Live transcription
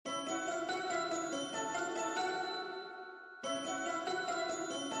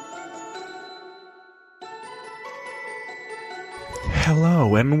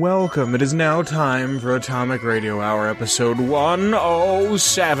Hello and welcome. It is now time for Atomic Radio Hour episode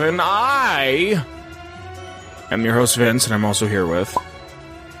 107. I am your host Vince, and I'm also here with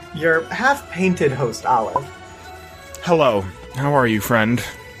your half-painted host Olive. Hello. How are you, friend?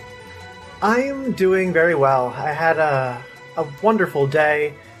 I am doing very well. I had a wonderful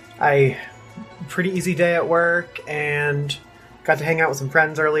day. Pretty easy day at work, and got to hang out with some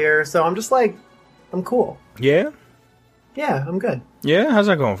friends earlier, so I'm just like, I'm cool. Yeah? Yeah, I'm good. Yeah? How's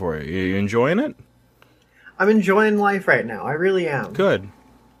that going for you? You enjoying it? I'm enjoying life right now. I really am. Good.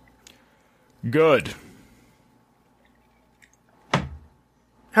 Good. How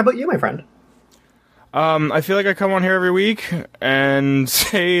about you, my friend? I feel like I come on here every week and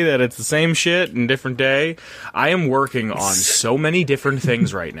say that it's the same shit and different day. I am working on so many different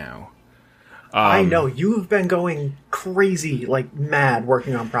things right now. I know. You've been going crazy, like mad,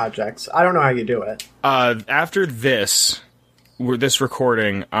 working on projects. I don't know how you do it. After this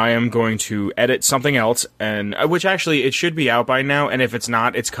recording, I am going to edit something else, and which actually it should be out by now, and if it's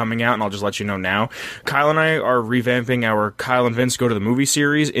not, it's coming out, and I'll just let you know now. Kyle and I are revamping our Kyle and Vince Go to the Movie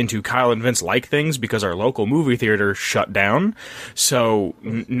series into Kyle and Vince Like Things because our local movie theater shut down. So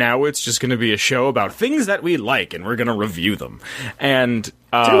now it's just going to be a show about things that we like, and we're going to review them. And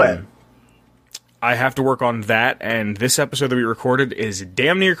do it. I have to work on that, and this episode that we recorded is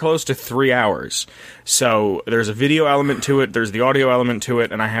damn near close to 3 hours. So there's a video element to it, there's the audio element to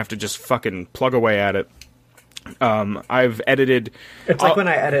it, and I have to just fucking plug away at it. I've edited... It's like when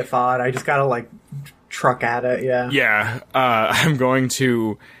I edit VOD, I just gotta, like, truck at it, yeah. Yeah, I'm going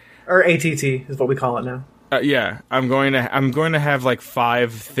to... Or ATT is what we call it now. Yeah, I'm going to have like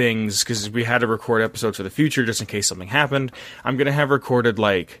 5 things, because we had to record episodes for the future just in case something happened. I'm going to have recorded,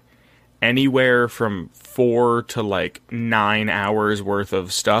 like... anywhere from 4 to like 9 hours worth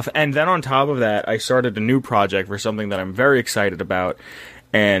of stuff. And then on top of that, I started a new project for something that I'm very excited about.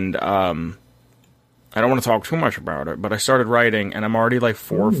 And I don't want to talk too much about it, but I started writing, and I'm already like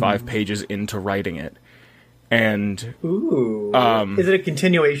 4 or 5 pages into writing it. And is it a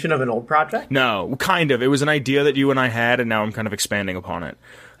continuation of an old project? No, kind of. It was an idea that you and I had, and now I'm kind of expanding upon it.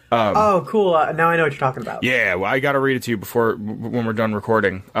 Oh, cool. Now I know what you're talking about. Yeah, well, I gotta read it to you when we're done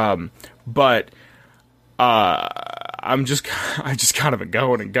recording. But I just kind of been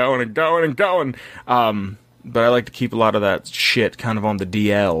going and going and going and going. But I like to keep a lot of that shit kind of on the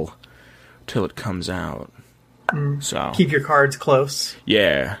DL till it comes out. So keep your cards close.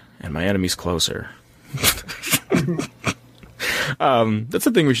 Yeah, and my enemy's closer. That's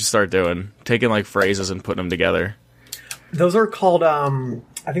the thing we should start doing. Taking like phrases and putting them together. Those are called,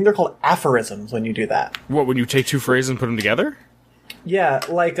 I think they're called aphorisms when you do that. What, when you take 2 phrases and put them together? Yeah,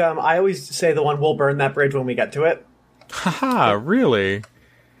 like, I always say the one, we'll burn that bridge when we get to it. Haha, really?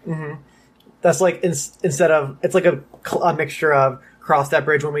 Mm-hmm. That's like, instead of, it's like a mixture of cross that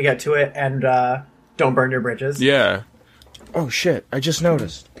bridge when we get to it and don't burn your bridges. Yeah. Oh shit, I just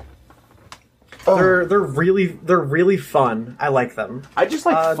noticed. Oh. They're really fun. I like them. I just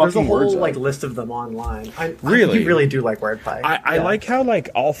like fucking there's a whole words like list of them online. Really? You really do like wordplay. I like how like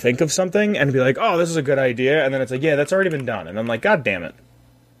I'll think of something and be like, oh, this is a good idea, and then it's like, yeah, that's already been done, and I'm like, god damn it.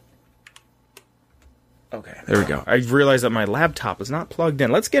 Okay, there we go. I realized that my laptop is not plugged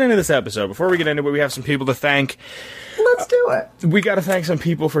in. Let's get into this episode. Before we get into it, we have some people to thank. Let's do it. We gotta thank some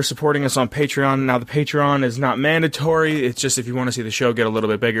people for supporting us on Patreon. Now, the Patreon is not mandatory. It's just if you want to see the show get a little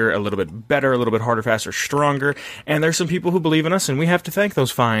bit bigger, a little bit better, a little bit harder, faster, stronger. And there's some people who believe in us, and we have to thank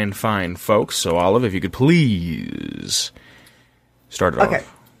those fine, fine folks. So, Olive, if you could please start it off. Okay,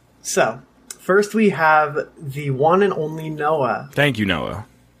 so first we have the one and only Noah. Thank you, Noah.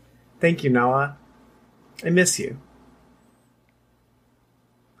 Thank you, Noah. I miss you.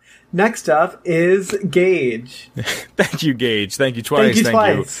 Next up is Gage. Thank you, Gage. Thank you twice.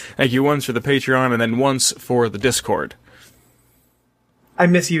 Thank you once for the Patreon and then once for the Discord. I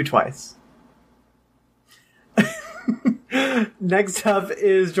miss you twice. Next up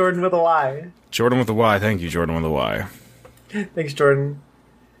is Jordan with a Y. Jordan with a Y. Thank you, Jordan with a Y. Thanks, Jordan.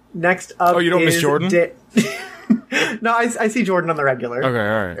 Next up is... Oh, you don't miss Jordan? No, I see Jordan on the regular. Okay,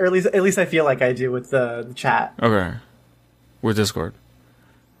 alright. Or at least I feel like I do with the chat. Okay. With Discord.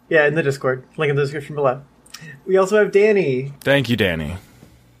 Yeah, in the Discord. Link in the description below. We also have Danny. Thank you, Danny.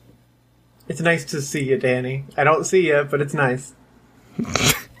 It's nice to see you, Danny. I don't see you, but it's nice.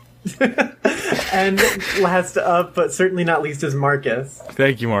 And last up, but certainly not least, is Marcus.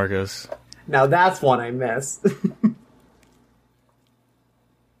 Thank you, Marcus. Now that's one I miss.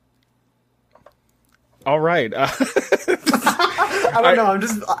 All right. I don't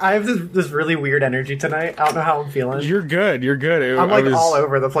know. I have this really weird energy tonight. I don't know how I'm feeling. You're good. I'm like all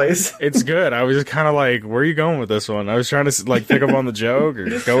over the place. It's good. I was just kind of like, where are you going with this one? I was trying to like pick up on the joke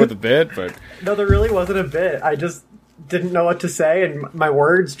or go with the bit, but no, there really wasn't a bit. I just didn't know what to say, and my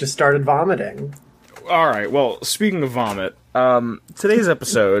words just started vomiting. All right. Well, speaking of vomit, today's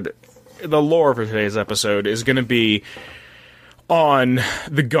episode, the lore for today's episode is going to be on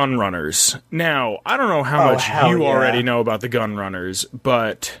the Gunrunners. Now, I don't know how much you already know about the Gunrunners,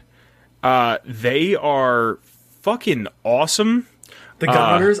 but they are fucking awesome. The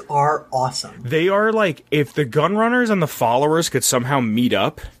Gunrunners are awesome. They are like, if the Gunrunners and the followers could somehow meet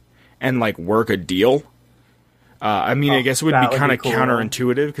up and like work a deal. I guess it would be kind of cool.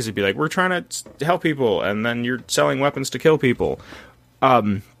 Counterintuitive, because it'd be like, we're trying to help people, and then you're selling weapons to kill people.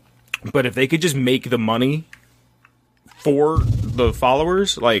 But if they could just make the money for the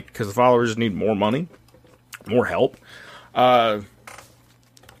followers, like, because the followers need more money, more help.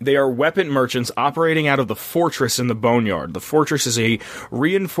 They are weapon merchants operating out of the Fortress in the Boneyard. The Fortress is a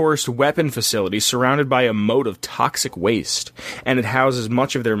reinforced weapon facility surrounded by a moat of toxic waste, and it houses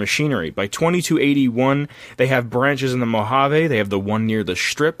much of their machinery. By 2281, they have branches in the Mojave, they have the one near the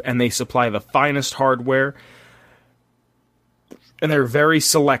Strip, and they supply the finest hardware. And they're very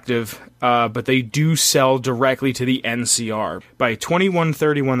selective, but they do sell directly to the NCR. By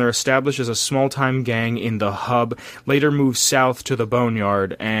 2131, they're established as a small-time gang in the Hub, later moved south to the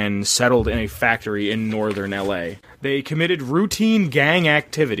Boneyard, and settled in a factory in northern LA. They committed routine gang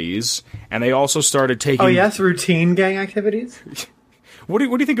activities, and they also started taking... Oh yes, routine gang activities? What do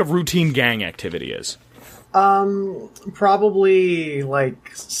you think a routine gang activity is? Probably,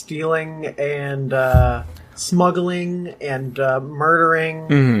 like, stealing and, smuggling and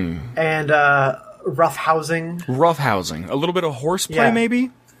murdering and roughhousing. Roughhousing. A little bit of horseplay,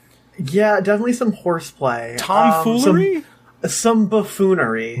 maybe? Yeah, definitely some horseplay. Tomfoolery? Some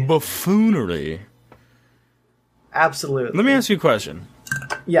buffoonery. Buffoonery. Absolutely. Let me ask you a question.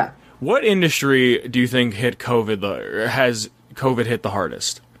 Yeah. What industry do you think has COVID hit the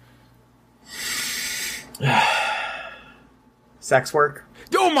hardest? Sex work.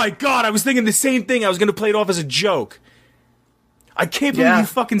 Oh my god, I was thinking the same thing. I was going to play it off as a joke. I can't believe you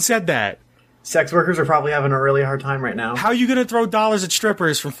fucking said that. Sex workers are probably having a really hard time right now. How are you going to throw dollars at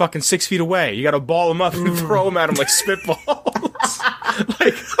strippers from fucking 6 feet away? You got to ball them up and throw them at them like spitballs.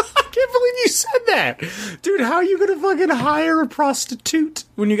 Like, I can't believe you said that. Dude, how are you going to fucking hire a prostitute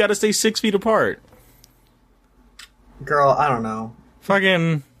when you got to stay 6 feet apart? Girl, I don't know.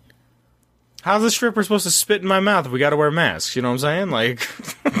 Fucking... How's the stripper supposed to spit in my mouth if we gotta wear masks? You know what I'm saying? Like...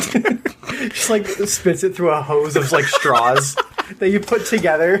 Just, like, spits it through a hose of, like, straws that you put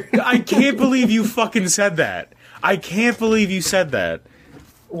together. I can't believe you fucking said that. I can't believe you said that.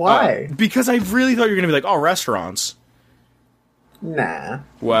 Why? Because I really thought you were gonna be like, oh, restaurants. Nah.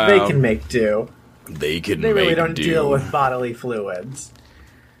 Wow. They can make do. They really don't deal with bodily fluids.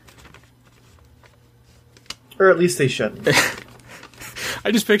 Or at least they shouldn't. I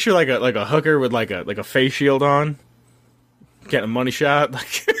just picture like a hooker with like a face shield on, getting a money shot,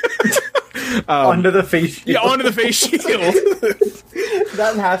 onto the face shield. Yeah, onto the face shield.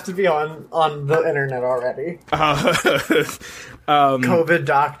 That has to be on the internet already. COVID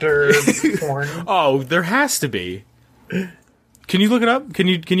doctor porn. Oh, there has to be. Can you look it up? Can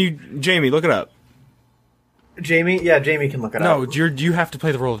you, Jamie, look it up? Jamie? Yeah, Jamie can look it up. No, you have to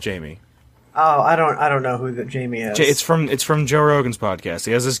play the role of Jamie. Oh, I don't know who that Jamie is. It's from Joe Rogan's podcast.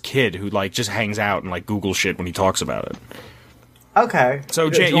 He has this kid who like just hangs out and like Google shit when he talks about it. Okay. So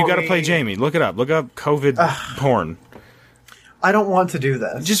you got to play Jamie. Look it up. Look up COVID porn. I don't want to do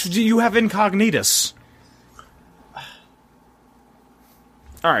this. Just you have incognitus.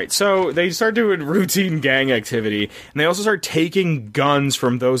 All right, so they start doing routine gang activity, and they also start taking guns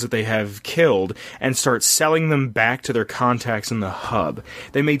from those that they have killed and start selling them back to their contacts in the Hub.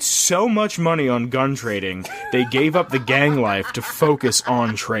 They made so much money on gun trading, they gave up the gang life to focus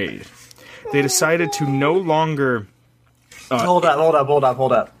on trade. They decided to no longer... Hold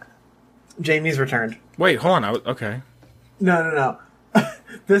up. Jamie's returned. Wait, hold on. Okay. No.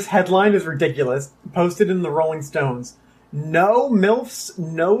 This headline is ridiculous. Posted in the Rolling Stones. No MILFs,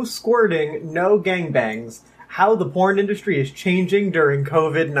 no squirting, no gangbangs. How the porn industry is changing during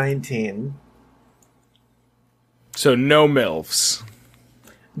COVID-19. So no MILFs.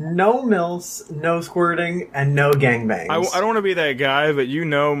 No MILFs, no squirting, and no gangbangs. I don't want to be that guy, but you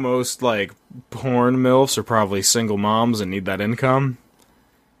know most, like, porn MILFs are probably single moms and need that income.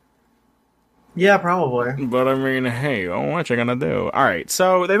 Yeah, probably. But I mean, hey, what you gonna do? Alright,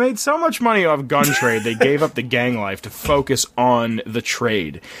 so they made so much money off gun trade, they gave up the gang life to focus on the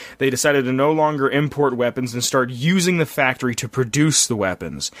trade. They decided to no longer import weapons and start using the factory to produce the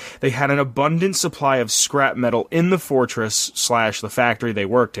weapons. They had an abundant supply of scrap metal in the fortress / the factory they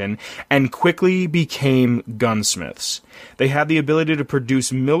worked in, and quickly became gunsmiths. They had the ability to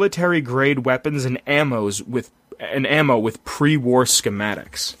produce military-grade weapons and ammo with pre-war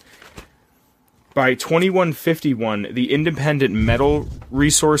schematics. By 2151, the independent metal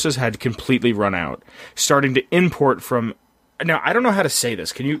resources had completely run out, starting to import from... Now, I don't know how to say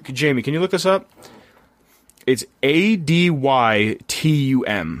this. Jamie, can you look this up? It's Adytum.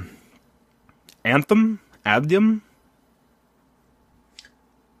 Anthem? Abdium?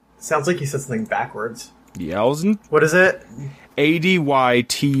 Sounds like you said something backwards. Yelzen? What is it?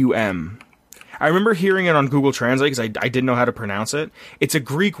 Adytum. I remember hearing it on Google Translate because I didn't know how to pronounce it. It's a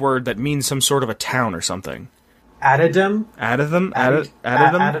Greek word that means some sort of a town or something. Adidum?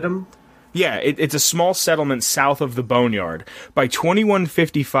 Adidum? Yeah, it's a small settlement south of the Boneyard. By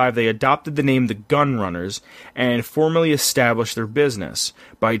 2155, they adopted the name the Gun Runners and formally established their business.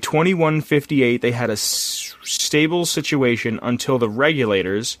 By 2158, they had a stable situation until the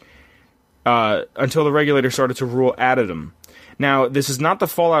regulators started to rule Adidum. Now, this is not the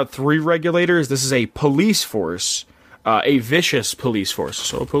Fallout 3 regulators. This is a police force, a vicious police force.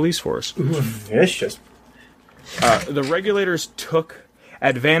 So, a police force. Vicious. The regulators took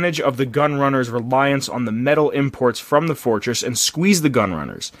advantage of the gun runners' reliance on the metal imports from the fortress and squeezed the gun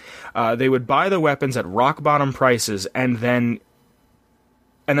runners. They would buy the weapons at rock-bottom prices and then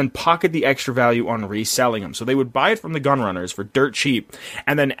pocket the extra value on reselling them. So they would buy it from the gun runners for dirt cheap,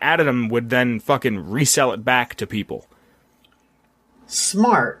 and then Adidum would then fucking resell it back to people.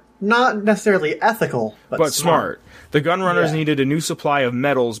 Smart. Not necessarily ethical, but smart. The gun runners needed a new supply of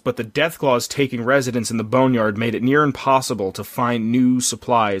metals, but the Deathclaws taking residence in the Boneyard made it near impossible to find new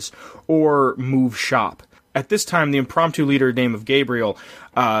supplies or move shop. At this time, the impromptu leader named of Gabriel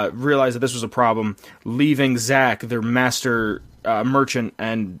realized that this was a problem, leaving Zach, their master merchant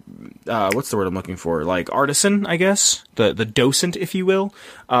and what's the word I'm looking for? Like artisan, I guess? The docent, if you will.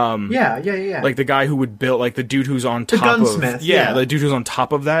 Yeah. Like the guy who would build, like the dude who's on top of... The gunsmith, yeah, the dude who's on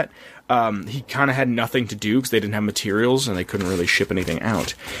top of that. He kind of had nothing to do because they didn't have materials and they couldn't really ship anything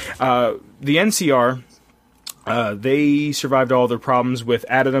out. The NCR... they survived all their problems with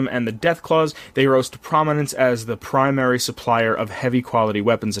Adidum and the Deathclaws. They rose to prominence as the primary supplier of heavy quality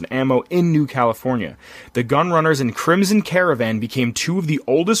weapons and ammo in New California. The Gun Runners and Crimson Caravan became two of the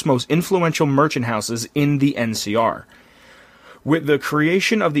oldest, most influential merchant houses in the NCR. With the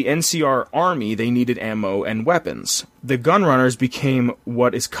creation of the NCR Army, they needed ammo and weapons. The Gun Runners became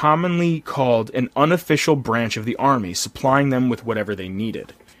what is commonly called an unofficial branch of the Army, supplying them with whatever they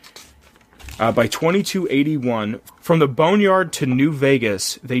needed. By 2281, from the Boneyard to New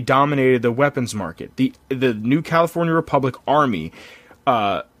Vegas, they dominated the weapons market. The New California Republic Army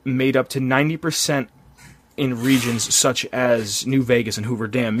made up to 90% in regions such as New Vegas and Hoover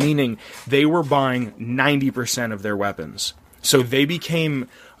Dam, meaning they were buying 90% of their weapons. So they became...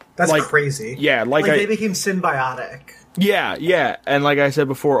 That's crazy. Yeah, they became symbiotic. Yeah, and like I said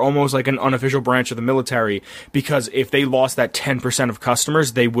before, almost like an unofficial branch of the military, because if they lost that 10% of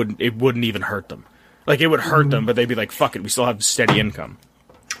customers, it wouldn't even hurt them. Like, it would hurt them, but they'd be like, fuck it, we still have steady income.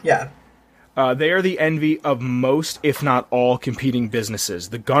 Yeah. They are the envy of most, if not all, competing businesses.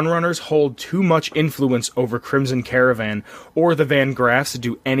 The Gun Runners hold too much influence over Crimson Caravan or the Van Graffs to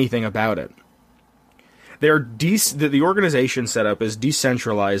do anything about it. The organization setup is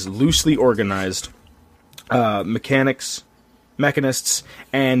decentralized, loosely organized, mechanists,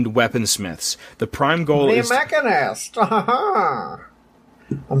 and weaponsmiths. The prime goal is... The mechanist!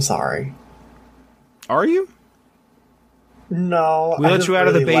 I'm sorry. Are you? No. We let you out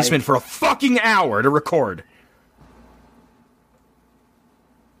of the basement for a fucking hour to record.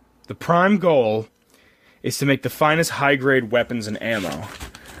 The prime goal is to make the finest high-grade weapons and ammo.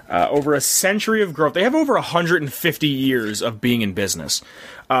 Over a century of growth. They have over 150 years of being in business.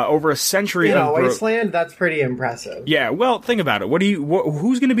 Over a century of growth. Wasteland, that's pretty impressive. Yeah, well, think about it.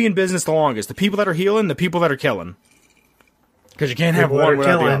 Who's going to be in business the longest? The people that are healing, the people that are killing? Because you can't have one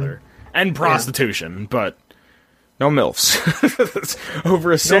without the other. And prostitution, but no MILFs.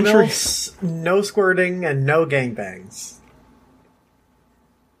 Over a century. No MILFs, no squirting, and no gangbangs.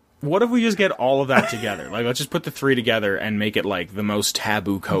 What if we just get all of that together? Like, let's just put the three together and make it, like, the most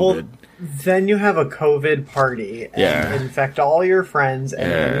taboo COVID. Well, then you have a COVID party and infect all your friends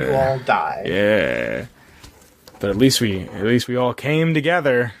and then you all die. Yeah. But at least we all came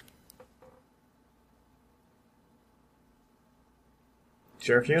together. It's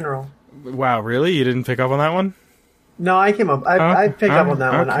your funeral. Wow, really? You didn't pick up on that one? No, I came up. I picked up on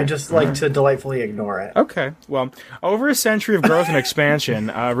that one. okay. I just like to delightfully ignore it. Okay. Well, over a century of growth and expansion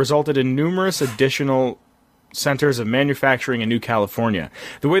resulted in numerous additional centers of manufacturing in New California.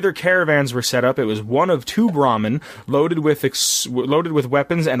 The way their caravans were set up, it was one of two Brahmin loaded with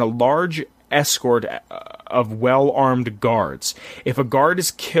weapons and a large escort of well-armed guards. If a guard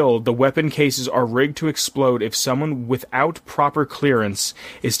is killed, the weapon cases are rigged to explode if someone without proper clearance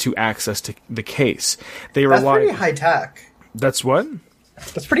is to access the case. That's pretty high tech. That's what?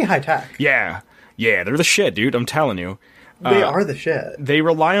 That's pretty high tech. Yeah, they're the shit, dude. I'm telling you. They are the shit. They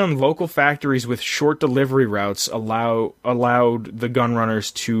rely on local factories with short delivery routes allowed the gun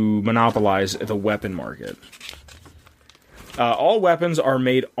runners to monopolize the weapon market. All weapons are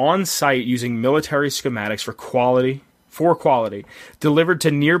made on site using military schematics for quality, delivered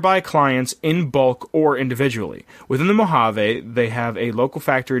to nearby clients in bulk or individually. Within the Mojave, they have a local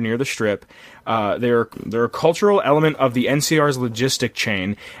factory near the Strip. They're a cultural element of the NCR's logistic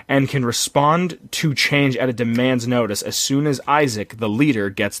chain and can respond to change at a demand's notice as soon as Isaac, the leader,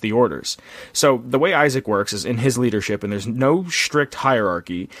 gets the orders. So the way Isaac works is in his leadership, and there's no strict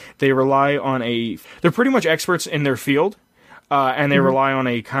hierarchy. They rely on they're pretty much experts in their field. And they rely on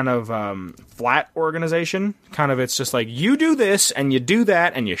a kind of flat organization. Kind of, it's just like, you do this, and you do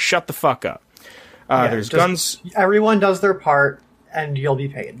that, and you shut the fuck up. There's guns... Everyone does their part, and you'll be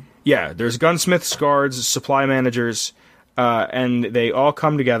paid. Yeah, there's gunsmiths, guards, supply managers, and they all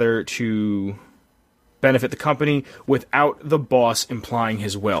come together to benefit the company without the boss implying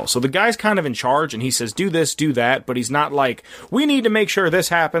his will. So the guy's kind of in charge, and he says, do this, do that, but he's not like, we need to make sure this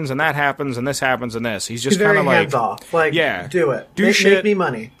happens, and that happens, and this happens, and this. He's just kind of like... hands off. Like, yeah, do it. Do shit. Make me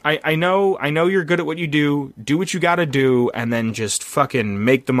money. I know you're good at what you do. Do what you gotta do, and then just fucking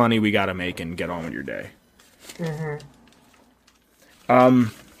make the money we gotta make and get on with your day.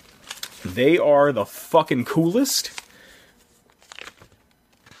 They are the fucking coolest.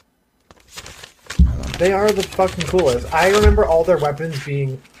 They are the fucking coolest. I remember all their weapons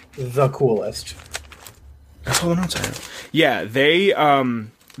being the coolest. That's all the notes I have. Yeah,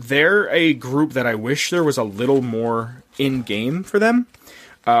 they're a group that I wish there was a little more in-game for them.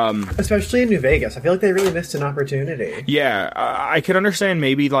 Especially in New Vegas. I feel like they really missed an opportunity. Yeah, I could understand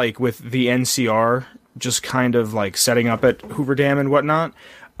maybe like with the NCR just kind of like setting up at Hoover Dam and whatnot.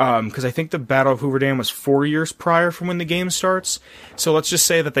 Because I think the Battle of Hoover Dam was 4 years prior from when the game starts. So let's just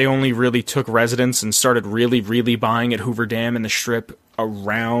say that they only really took residence and started really, really buying at Hoover Dam and the Strip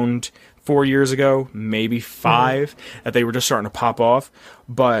around 4 years ago, maybe 5, that they were just starting to pop off.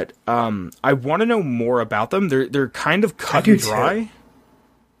 But I want to know more about them. They're kind of cut and dry,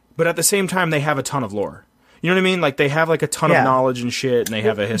 but at the same time, they have a ton of lore. You know what I mean? Like, they have like a ton of knowledge and shit, and they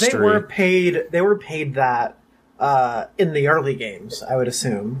have a history. They were paid that in the early games, I would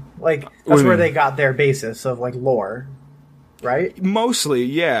assume. Like, that's where they got their basis of, like, lore, right? Mostly,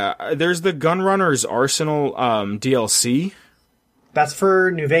 yeah. There's the Gunrunners Arsenal DLC. That's for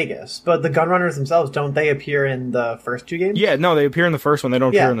New Vegas. But the Gunrunners themselves, don't they appear in the first 2 games? Yeah, no, they appear in the first one. They don't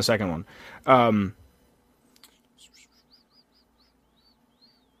appear in the second one.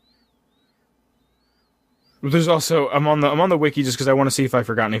 There's also I'm on the wiki just because I want to see if I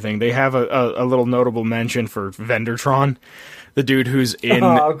forgot anything. They have a little notable mention for Vendertron, the dude who's in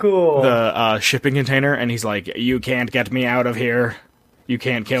the shipping container, and he's like, "You can't get me out of here. You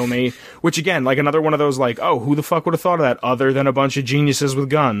can't kill me." Which again, like another one of those like, "Oh, who the fuck would have thought of that?" Other than a bunch of geniuses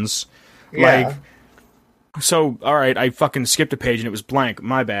with guns, like. So, alright, I fucking skipped a page and it was blank.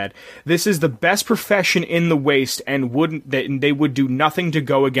 My bad. This is the best profession in the waste, and they would do nothing to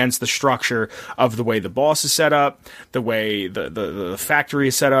go against the structure of the way the boss is set up, the way the factory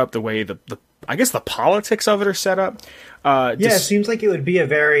is set up, the way the I guess the politics of it are set up. It seems like it would be a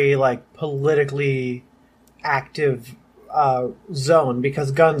very, like, politically active zone,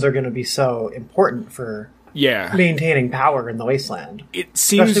 because guns are going to be so important for... maintaining power in the wasteland. It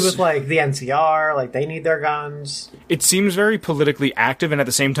seems, especially with like the NCR, like they need their guns. It seems very politically active and at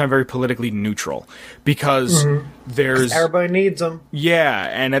the same time very politically neutral, because there's everybody needs them. Yeah,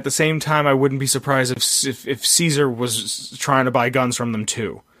 and at the same time, I wouldn't be surprised if Caesar was trying to buy guns from them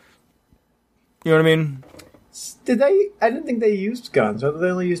too. You know what I mean? Did they? I didn't think they used guns. Or they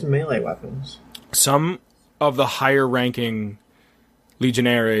only used melee weapons. Some of the higher-ranking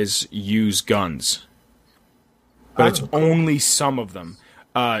legionaries use guns. But it's only some of them.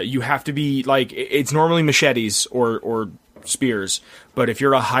 You have to be, like, it's normally machetes or spears, but if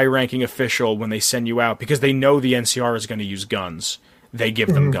you're a high-ranking official, when they send you out, because they know the NCR is going to use guns, they give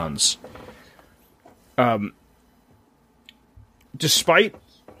them guns. Despite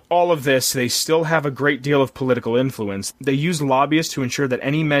all of this, they still have a great deal of political influence. They use lobbyists to ensure that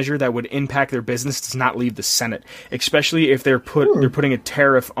any measure that would impact their business does not leave the Senate, especially if they're putting a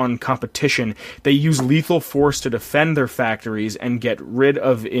tariff on competition. They use lethal force to defend their factories and get rid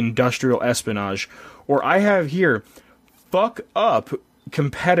of industrial espionage. Or I have here, fuck up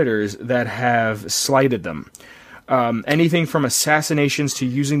competitors that have slighted them. Anything from assassinations to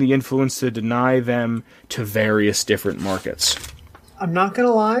using the influence to deny them to various different markets. I'm not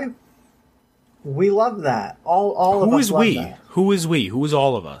gonna lie. We love that. All of us love that. Who is we? Who is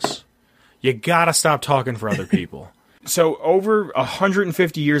all of us? You gotta stop talking for other people. So over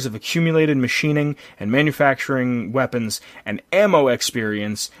 150 years of accumulated machining and manufacturing weapons and ammo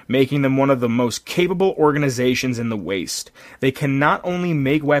experience, making them one of the most capable organizations in the Waste. They can not only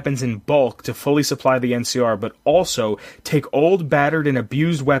make weapons in bulk to fully supply the NCR, but also take old, battered, and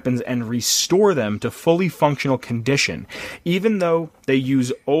abused weapons and restore them to fully functional condition. Even though they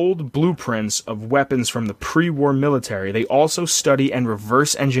use old blueprints of weapons from the pre-war military, they also study and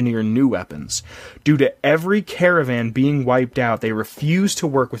reverse engineer new weapons. Due to every caravan being wiped out, they refuse to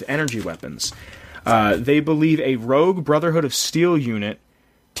work with energy weapons. They believe a rogue Brotherhood of Steel unit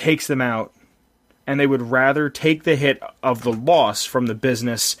takes them out, and they would rather take the hit of the loss from the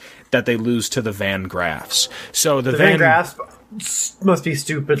business that they lose to the Van Graffs. So the Van Graffs must be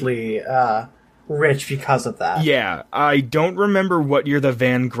stupidly rich because of that. Yeah, I don't remember what year the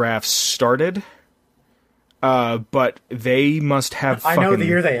Van Graffs started. But they must have I know the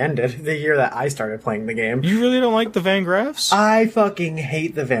year they ended. The year that I started playing the game. You really don't like the Van Graffs? I fucking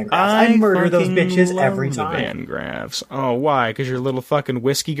hate the Van Graffs. I murder those bitches every time. The Van Graffs. Oh, why? Because your little fucking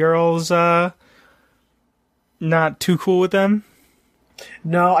whiskey girl's, not too cool with them?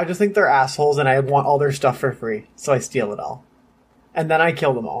 No, I just think they're assholes and I want all their stuff for free. So I steal it all. And then I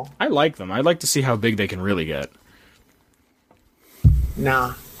kill them all. I like them. I'd like to see how big they can really get.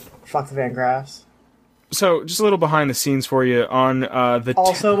 Nah. Fuck the Van Graffs. So, just a little behind the scenes for you on the...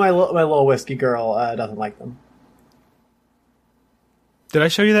 Also, my little whiskey girl doesn't like them. Did I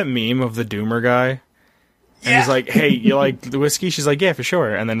show you that meme of the Doomer guy? And he's like, hey, you like the whiskey? She's like, yeah, for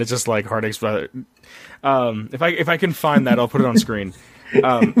sure. And then it's just like Heartache's brother. If I can find that, I'll put it on screen.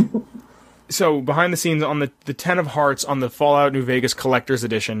 So, behind the scenes on the Ten of Hearts on the Fallout New Vegas Collector's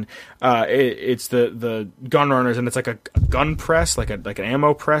Edition, it's the gun runners, and it's like a gun press, like an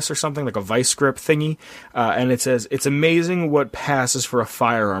ammo press or something, like a vice grip thingy. And it says, it's amazing what passes for a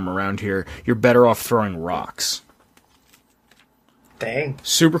firearm around here. You're better off throwing rocks. Dang.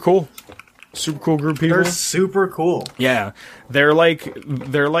 Super cool. Super cool group of people. They're super cool. Yeah. They're like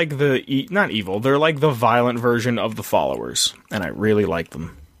the, not evil, they're like the violent version of the Followers. And I really like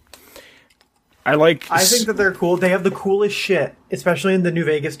them. I think that they're cool. They have the coolest shit, especially in the New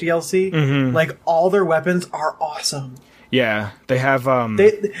Vegas DLC. Mm-hmm. Like, all their weapons are awesome. Yeah, they have,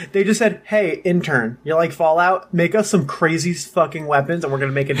 They just said, hey, intern, you like Fallout? Make us some crazy fucking weapons, and we're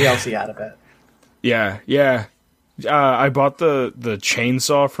gonna make a DLC out of it. Yeah. I bought the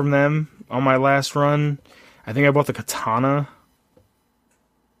chainsaw from them on my last run. I think I bought the katana.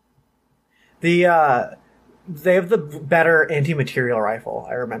 They have the better anti-material rifle,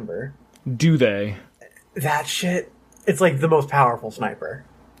 I remember. Do they? That shit, it's like the most powerful sniper.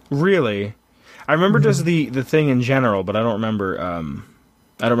 Really? I remember just the thing in general, but I don't remember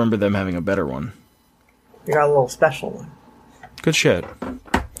them having a better one. You got a little special one. Good shit.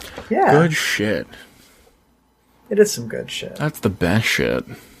 Yeah. Good shit. It is some good shit. That's the best shit.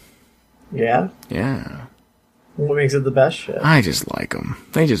 Yeah? Yeah. What makes it the best shit? I just like them.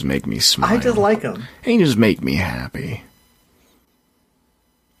 They just make me smile. I just like them. They just make me happy.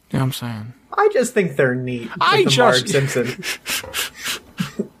 You know what I'm saying? I just think they're neat. Like Marge Simpson.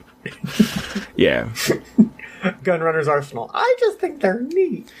 Yeah. Gunrunner's Arsenal. I just think they're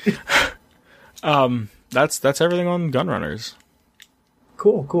neat. That's everything on Gunrunners.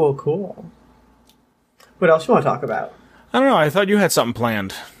 Cool. What else you want to talk about? I don't know. I thought you had something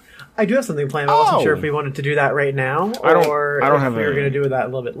planned. I do have something planned. I wasn't sure if we wanted to do that right now, or if we were going to do that a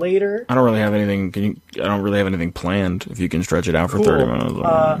little bit later. I don't really have anything. I don't really have anything planned. If you can stretch it out for 30 minutes.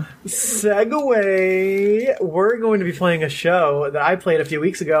 Segue. We're going to be playing a show that I played a few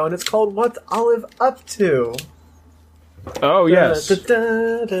weeks ago, and it's called "What's Olive Up To?" Oh yes. I don't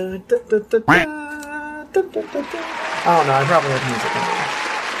know. I probably have music in there.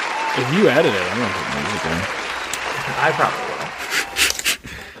 If you edit it, I'm going to put music in. I probably will.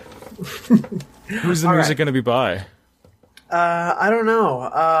 Who's the music going to be by? I don't know.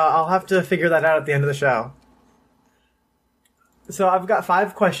 I'll have to figure that out at the end of the show. So I've got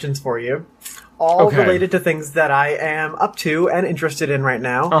 5 questions for you, all Okay. related to things that I am up to and interested in right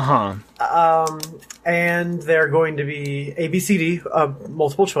now. Uh-huh. And they're going to be A, B, C, D,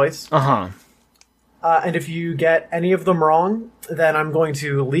 multiple choice. Uh-huh. And if you get any of them wrong, then I'm going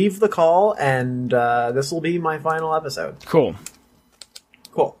to leave the call, and this will be my final episode. Cool.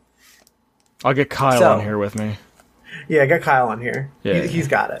 Cool. I'll get Kyle So- on here with me. Yeah, get Kyle on here. Yeah. He's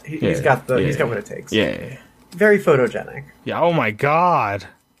got it. He's Yeah. got Yeah. he's got what it takes. Yeah. Very photogenic. Yeah, oh my god.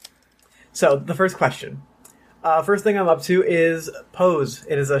 So, the first question. First thing I'm up to is Pose.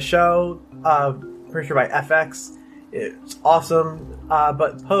 It is a show, pretty sure by FX. It's awesome.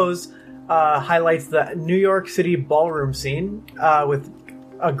 But Pose highlights the New York City ballroom scene with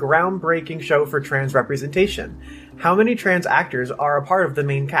a groundbreaking show for trans representation. How many trans actors are a part of the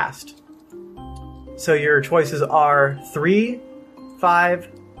main cast? So your choices are 3, 5,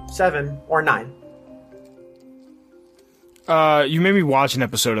 7, or 9. You made me watch an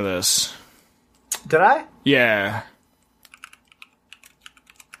episode of this. Did I? Yeah.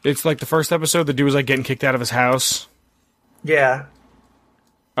 It's like the first episode, the dude was like getting kicked out of his house. Yeah.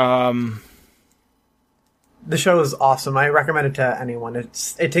 The show is awesome. I recommend it to anyone.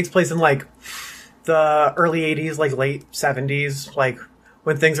 It takes place in like the early 80s, like late 70s, like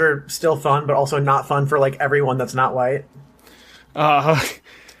when things are still fun, but also not fun for like everyone that's not white. I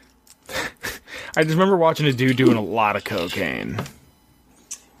just remember watching a dude doing a lot of cocaine.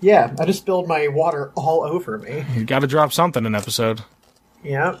 Yeah, I just spilled my water all over me. You gotta drop something in an episode.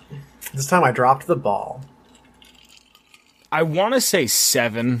 Yeah. This time I dropped the ball. I want to say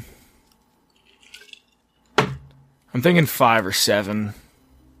 7. I'm thinking 5 or 7.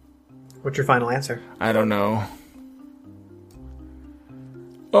 What's your final answer? I don't know.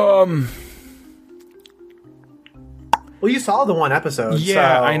 Well, you saw the one episode.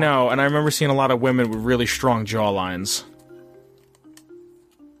 Yeah, so I know, and I remember seeing a lot of women with really strong jawlines.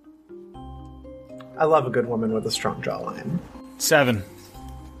 I love a good woman with a strong jawline. 7.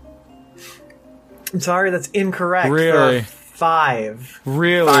 I'm sorry, that's incorrect. Really? 5.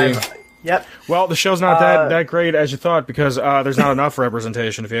 Really? 5. Yep. Well, the show's not that great as you thought because there's not enough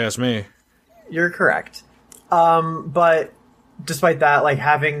representation, if you ask me. You're correct. But despite that, like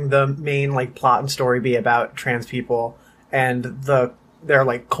having the main like plot and story be about trans people and their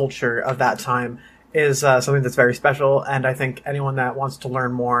like culture of that time is something that's very special. And I think anyone that wants to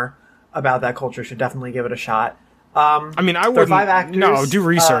learn more about that culture should definitely give it a shot. I mean, I There are wouldn't. 5 actors. No, do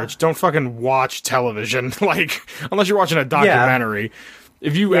research. Don't fucking watch television. Like, unless you're watching a documentary.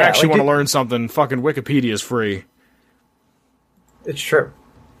 If you Yeah, actually like, want to learn something, fucking Wikipedia is free. It's true.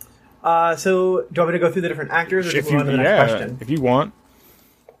 So do you want me to go through the different actors or just move on to the next question? if you want.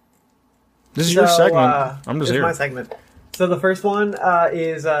 This is your segment. I'm just it's here. my segment. So the first one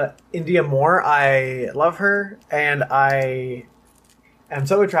is India Moore. I love her, and I am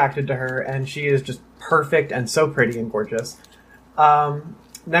so attracted to her, and she is just perfect and so pretty and gorgeous.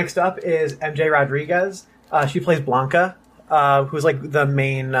 Next up is MJ Rodriguez. She plays Blanca, who's like the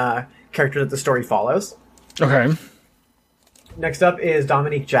main character that the story follows. Okay. Next up is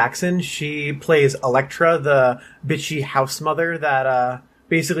Dominique Jackson. She plays Electra, the bitchy house mother that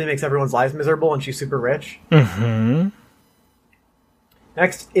basically makes everyone's lives miserable, and she's super rich. Mm-hmm.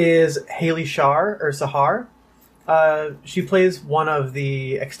 Next is Haley Sahar. She plays one of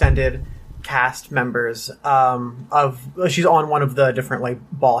the extended cast members she's on one of the different like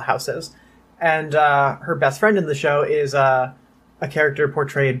ball houses, and her best friend in the show is a character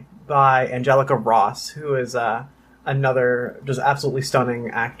portrayed by Angelica Ross, who is another just absolutely stunning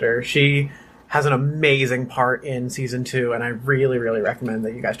actor. She has an amazing part in season 2, and I really, really recommend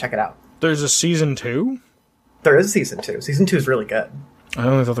that you guys check it out. There's a season 2? There is a season 2. Season 2 is really good. I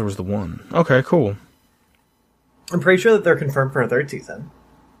only thought there was the 1. Okay, cool. I'm pretty sure that they're confirmed for a 3rd season.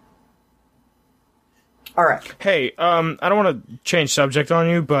 All right. Hey, I don't want to change subject on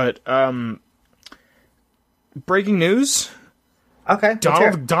you, but breaking news: Okay. let's hear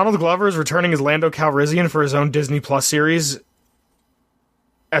it. Donald Glover is returning as Lando Calrissian for his own Disney Plus series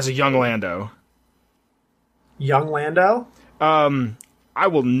as a young Lando. Young Lando? I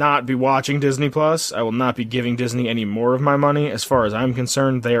will not be watching Disney Plus. I will not be giving Disney any more of my money. As far as I'm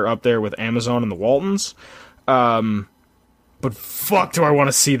concerned, they are up there with Amazon and the Waltons. But fuck, do I want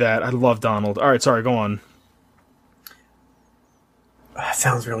to see that? I love Donald. All right, sorry, go on. That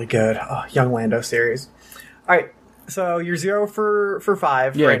sounds really good. Oh, Young Lando series. All right. So you're 0 for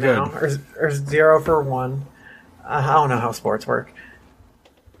 5 Yeah, right good. now, or 0 for 1. I don't know how sports work.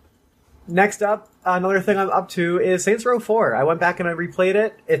 Next up, another thing I'm up to is Saints Row 4. I went back and I replayed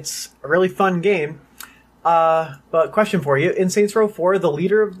it. It's a really fun game. But question for you. In Saints Row 4, the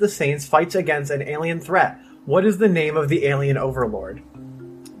leader of the Saints fights against an alien threat. What is the name of the alien overlord?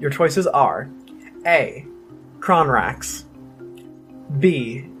 Your choices are A. Cronrax.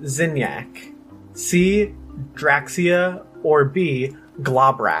 B. Zinyak. C. Draxia. Or B.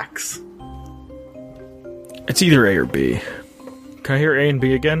 Globrax. It's either A or B. Can I hear A and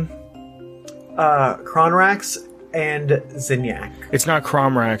B again? Cronrax and Zinyak. It's not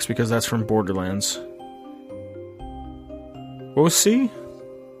Cromrax because that's from Borderlands. What was C?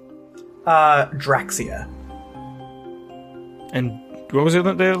 Draxia. And what was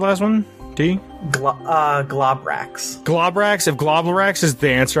the last one? D? Globrax. Globrax? If Globrax is the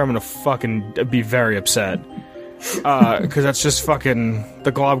answer, I'm gonna fucking be very upset. Because that's just fucking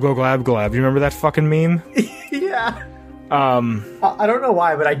the glob go glab glab. You remember that fucking meme? Yeah. I don't know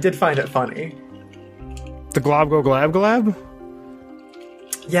why, but I did find it funny. The glob go glab glab?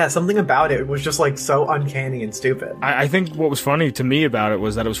 Yeah, something about it was just like so uncanny and stupid. I think what was funny to me about it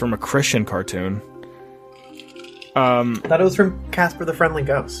was that it was from a Christian cartoon. That it was from Casper the Friendly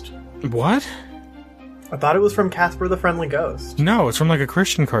Ghost. What? I thought it was from Casper the Friendly Ghost. No, it's from like a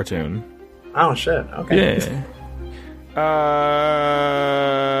Christian cartoon. Oh shit, okay. Yeah.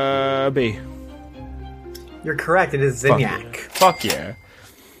 B. You're correct, it is Zinyak. Fuck yeah.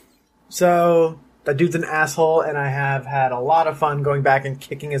 So, that dude's an asshole, and I have had a lot of fun going back and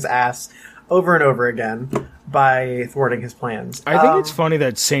kicking his ass over and over again by thwarting his plans. I think it's funny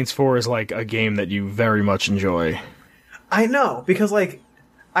that Saints 4 is like a game that you very much enjoy. I know, because like,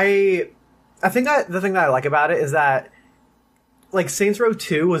 I think the thing that I like about it is that like Saints Row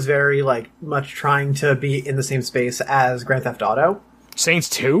 2 was very like much trying to be in the same space as Grand Theft Auto. Saints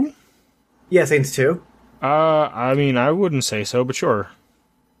 2? Yeah, Saints 2. I mean, I wouldn't say so, but sure.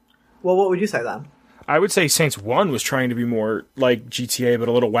 Well, what would you say then? I would say Saints 1 was trying to be more like GTA, but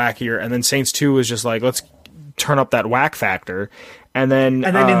a little wackier, and then Saints 2 was just like, let's turn up that whack factor. And then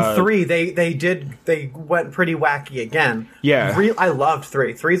in 3, they went pretty wacky again. Yeah. I loved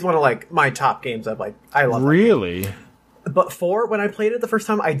 3. 3 is one of like my top games I love. Really? But 4, when I played it the first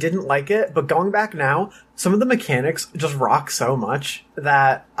time, I didn't like it. But going back now, some of the mechanics just rock so much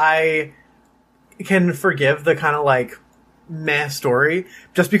that I can forgive the kind of like meh story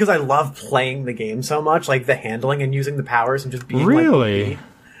just because I love playing the game so much, like the handling and using the powers and just being really like,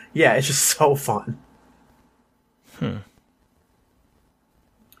 yeah, it's just so fun.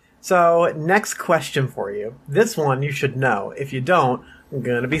 So next question for you. This one you should know. If you don't, I'm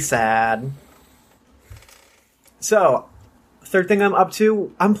gonna be sad. So, third thing I'm up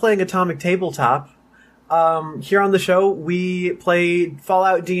to, I'm playing Atomic Tabletop. Here on the show, we play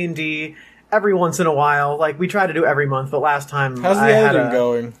Fallout D&D every once in a while. Like, we try to do every month, but last time how's the editing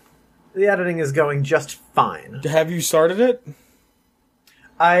going? The editing is going just fine. Have you started it?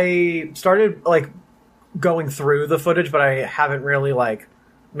 I started, like, going through the footage, but I haven't really, like,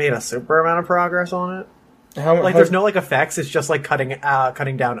 made a super amount of progress on it. There's no, like, effects. It's just, like,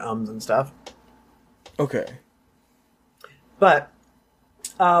 cutting down ums and stuff. Okay. But,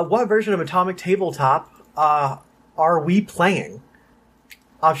 what version of Atomic Tabletop are we playing?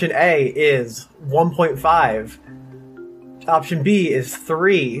 Option A is 1.5. Option B is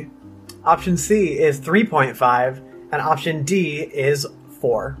 3. Option C is 3.5. And option D is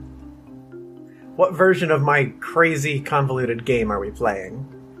 4. What version of my crazy convoluted game are we playing?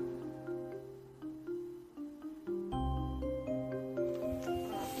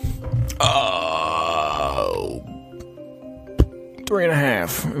 Oh.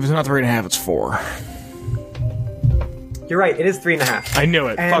 3.5. If it's not 3.5, it's 4. You're right, it is 3.5. I knew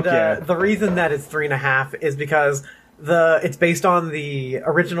it. And, fuck yeah. The reason that it's 3.5 is because it's based on the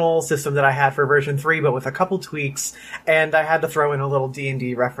original system that I had for version 3, but with a couple tweaks, and I had to throw in a little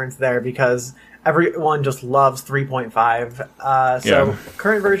D&D reference there because everyone just loves 3.5.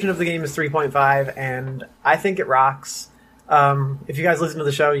 Current version of the game is 3.5, and I think it rocks. If you guys listen to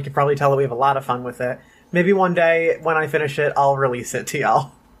the show, you can probably tell that we have a lot of fun with it. Maybe one day, when I finish it, I'll release it to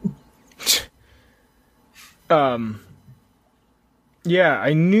y'all. Yeah,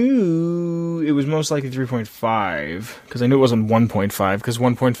 I knew it was most likely 3.5, because I knew it wasn't 1.5, because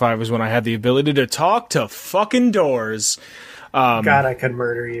 1.5 was when I had the ability to talk to fucking doors. God, I could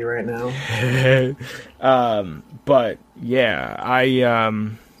murder you right now. But, yeah, I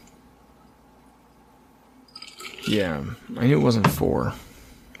knew it wasn't 4,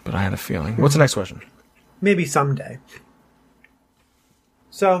 but I had a feeling. What's the next question? Maybe someday.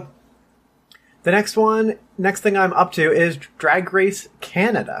 So, the next thing I'm up to is Drag Race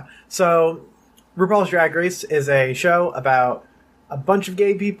Canada. So, RuPaul's Drag Race is a show about a bunch of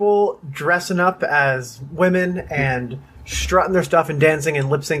gay people dressing up as women and strutting their stuff and dancing and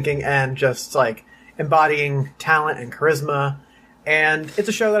lip syncing and just like embodying talent and charisma. And it's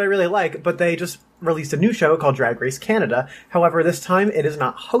a show that I really like, but they just released a new show called Drag Race Canada. However, this time it is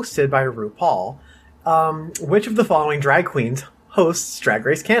not hosted by RuPaul. Which of the following drag queens hosts Drag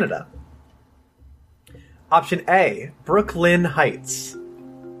Race Canada? Option A, Brooklyn Heights.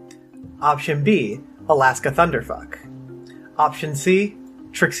 Option B, Alaska Thunderfuck. Option C,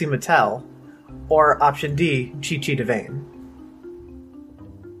 Trixie Mattel. Or option D, Chi Chi DeVayne.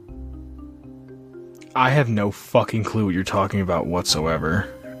 I have no fucking clue what you're talking about whatsoever.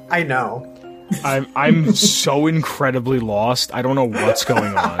 I know. I'm so incredibly lost. I don't know what's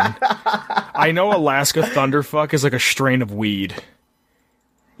going on. I know Alaska Thunderfuck is like a strain of weed.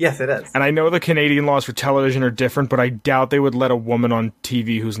 Yes, it is. And I know the Canadian laws for television are different, but I doubt they would let a woman on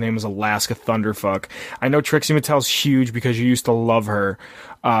TV whose name is Alaska Thunderfuck. I know Trixie Mattel's huge because you used to love her.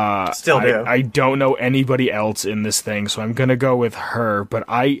 Still do. I don't know anybody else in this thing, so I'm gonna go with her. But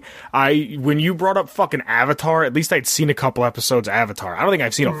I when you brought up fucking Avatar, at least I'd seen a couple episodes of Avatar. I don't think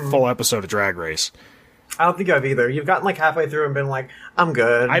I've seen a full episode of Drag Race. I don't think I've either. You've gotten like halfway through and been like, I'm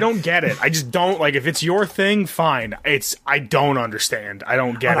good. I don't get it. I just don't, like, if it's your thing, fine. I don't understand. I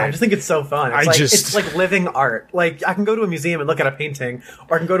don't get it. I just think it's so fun. It's like living art. Like, I can go to a museum and look at a painting,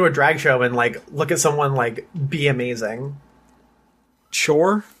 or I can go to a drag show and like look at someone like be amazing.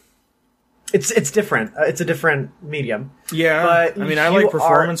 Sure. It's different. It's a different medium. Yeah. But I mean, I like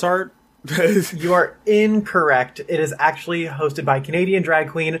performance art. You are incorrect. It is actually hosted by Canadian drag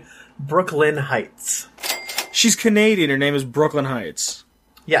queen Brooklyn Heights. She's Canadian. Her name is Brooklyn Heights.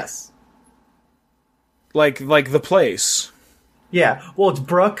 Yes. Like the place. Yeah. Well, it's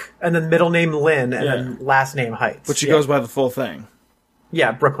Brooke, and then middle name Lynn, and then last name Heights. But she goes by the full thing.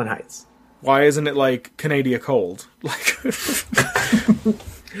 Yeah, Brooklyn Heights. Why isn't it like Canada Cold? Like.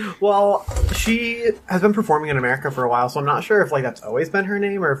 Well, she has been performing in America for a while, so I'm not sure if like that's always been her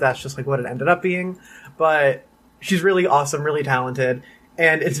name or if that's just like what it ended up being. But she's really awesome, really talented,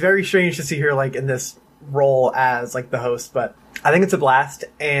 and it's very strange to see her like in this role as like the host. But I think it's a blast,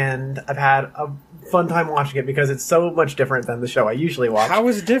 and I've had a fun time watching it because it's so much different than the show I usually watch. How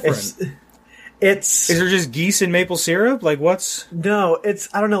is it different? It's is there just geese and maple syrup? Like what's? No,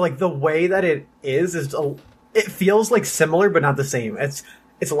 it's I don't know. Like the way that it is it feels like similar but not the same. It's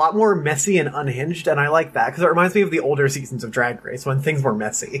a lot more messy and unhinged, and I like that, because it reminds me of the older seasons of Drag Race, when things were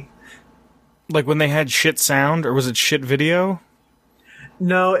messy. Like when they had shit sound, or was it shit video?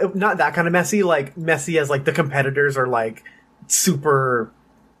 No, not that kind of messy, like, messy as, like, the competitors are, like, super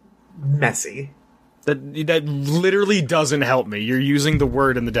messy. That literally doesn't help me. You're using the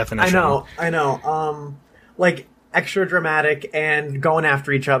word in the definition. I know. Like, extra dramatic, and going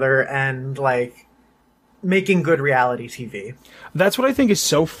after each other, and, like, making good reality TV. That's what I think is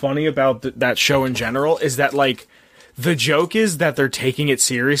so funny about that show in general, is that, like, the joke is that they're taking it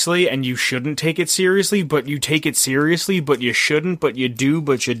seriously, and you shouldn't take it seriously, but you take it seriously, but you shouldn't, but you do,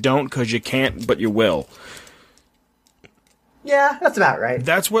 but you don't, because you can't, but you will. Yeah, that's about right.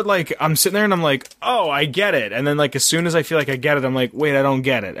 That's what, like, I'm sitting there and I'm like, oh, I get it. And then, like, as soon as I feel like I get it, I'm like, wait, I don't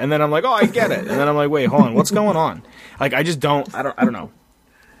get it. And then I'm like, oh, I get it. And then I'm like, wait, hold on, what's going on? Like, I just don't, I don't know.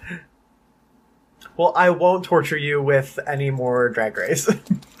 Well, I won't torture you with any more Drag Race.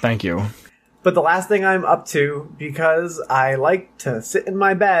 Thank you. But the last thing I'm up to, because I like to sit in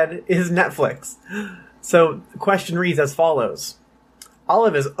my bed, is Netflix. So the question reads as follows.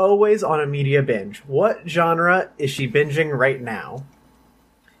 Olive is always on a media binge. What genre is she binging right now?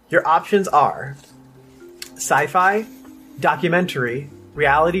 Your options are sci-fi, documentary,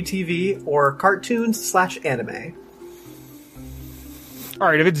 reality TV, or cartoons/anime.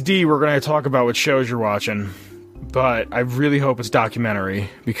 Alright, if it's D, we're going to talk about what shows you're watching. But I really hope it's documentary,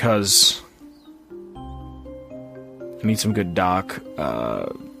 because I need some good doc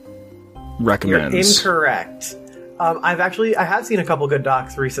recommends. You're incorrect. I have seen a couple good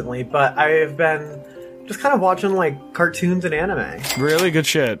docs recently, but I've been just kind of watching, like, cartoons and anime. Really? Good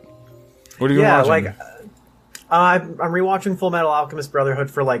shit. What are you watching? Like, I'm rewatching Full Metal Alchemist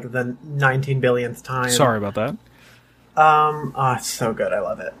Brotherhood for, like, the 19 billionth time. Sorry about that. It's so good. I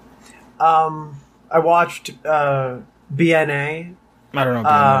love it. I watched BNA. I don't know.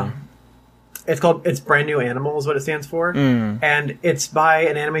 BNA. It's Brand New Animal is what it stands for. And it's by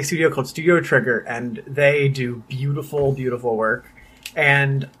an anime studio called Studio Trigger, and they do beautiful, beautiful work.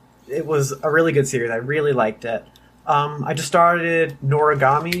 And it was a really good series. I really liked it. I just started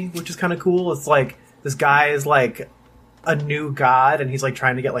Noragami, which is kind of cool. It's like, this guy is like a new god, and he's like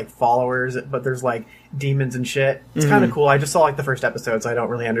trying to get like followers, but there's like demons and shit. It's kind of cool. I just saw like the first episode, so I don't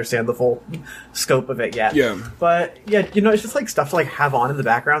really understand the full scope of it yet. Yeah. But yeah, it's just like stuff to like have on in the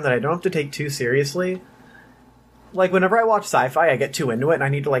background that I don't have to take too seriously. Like whenever I watch sci-fi, I get too into it and I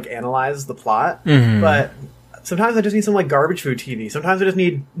need to like analyze the plot. But sometimes I just need some like garbage food TV. Sometimes I just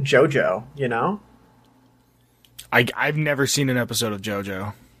need JoJo, you know? I've never seen an episode of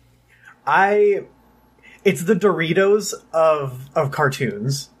JoJo. It's the Doritos of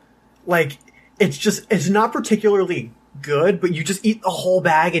cartoons. Like, it's not particularly good, but you just eat the whole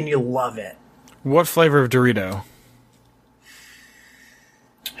bag and you love it. What flavor of Dorito?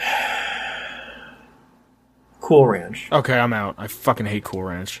 Cool Ranch. Okay, I'm out. I fucking hate Cool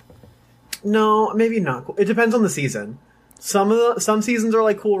Ranch. No, maybe not. It depends on the season. Some seasons are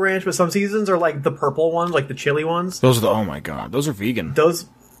like Cool Ranch, but some seasons are like the purple ones, like the chili ones. Those are oh my god, those are vegan.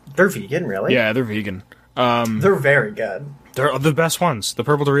 They're vegan, really? Yeah, they're vegan. They're very good. They're the best ones. The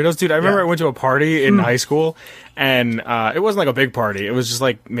purple Doritos, dude. I remember I went to a party in high school, and it wasn't like a big party. It was just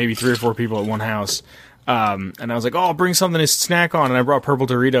like maybe 3 or 4 people at one house. And I was like, oh, I'll bring something to snack on. And I brought purple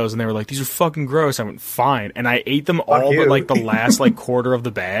Doritos, and they were like, these are fucking gross. I went, fine. And I ate them all but like the last like quarter of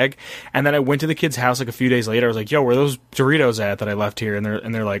the bag. And then I went to the kid's house like a few days later. I was like, yo, where are those Doritos at that I left here? And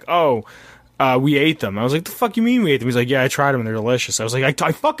they're like, oh, we ate them. I was like, the fuck you mean we ate them? He's like, yeah, I tried them and they're delicious. I was like,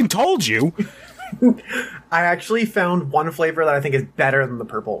 I fucking told you. I actually found one flavor that I think is better than the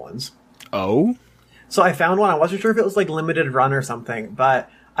purple ones. Oh? So I found one. I wasn't sure if it was like limited run or something, but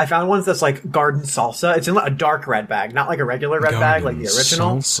I found one that's like garden salsa. It's in a dark red bag, not like a regular red bag like the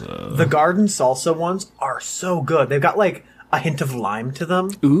original. Salsa. The garden salsa ones are so good. They've got like a hint of lime to them.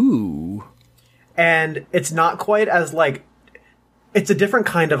 Ooh. And it's not quite as like, it's a different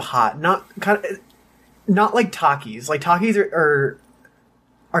kind of hot. Not like Takis. Like Takis are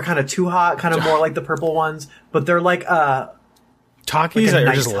kind of too hot, kind of more like the purple ones, but they're like Takis like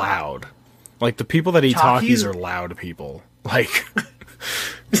are just loud. Like the people that eat Takis are loud people. Like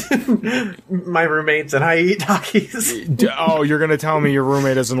my roommates and I eat Takis. Oh, you're gonna tell me your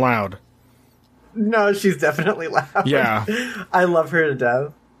roommate isn't loud? No, she's definitely loud. Yeah, I love her to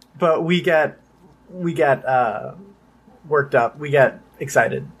death, but we get worked up. We get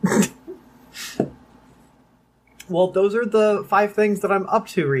excited. Well, those are the 5 things that I'm up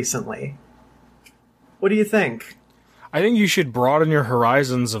to recently. What do you think? I think you should broaden your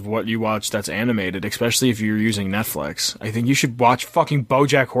horizons of what you watch that's animated, especially if you're using Netflix. I think you should watch fucking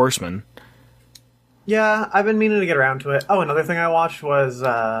BoJack Horseman. Yeah, I've been meaning to get around to it. Oh, another thing I watched was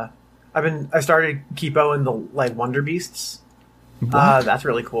I started Kipo and the like Wonder Beasts. That's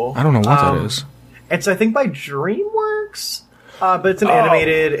really cool. I don't know what that is. It's I think by DreamWorks, but it's an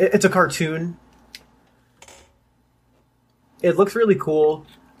animated. It's a cartoon. It looks really cool.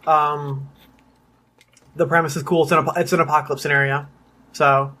 The premise is cool. It's an apocalypse scenario.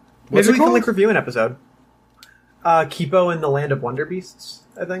 So maybe we can like review an episode. Kipo and the Land of Wonder Beasts,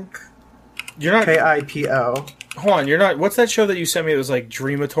 I think. You're not Kipo. Hold on, you're not. What's that show that you sent me that was like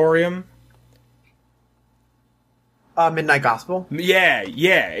Dreamatorium? Midnight Gospel. Yeah.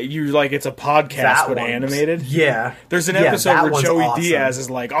 You like it's a podcast but animated. Yeah. There's an episode where Joey Diaz is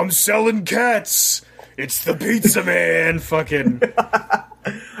like, "I'm selling cats. It's the Pizza Man." Fucking.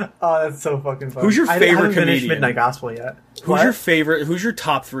 Oh, that's so fucking fun. Who's your favorite I haven't comedian? finished Midnight Gospel yet. Who's your favorite? Who's your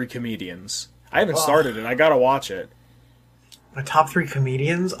top 3 comedians? I haven't started it. I gotta watch it. My top 3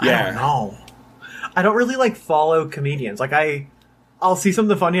 comedians? Yeah. I don't know. I don't really like follow comedians. Like I'll see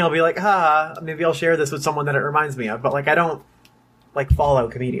something funny. I'll be like, maybe I'll share this with someone that it reminds me of. But like, I don't like follow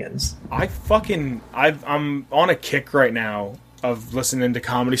comedians. I'm on a kick right now of listening to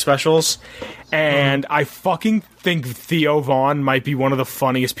comedy specials, and I fucking think Theo Vaughn might be one of the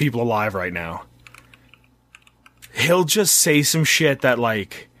funniest people alive right now. He'll just say some shit that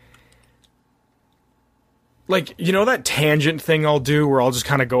like you know that tangent thing I'll do where I'll just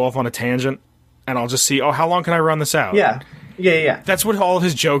kind of go off on a tangent and I'll just see, how long can I run this out? Yeah. That's what all of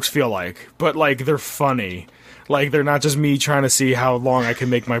his jokes feel like, but like they're funny. Like they're not just me trying to see how long I can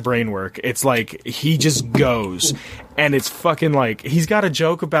make my brain work. It's like he just goes, and it's fucking like he's got a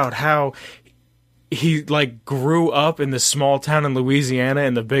joke about how he like grew up in this small town in Louisiana,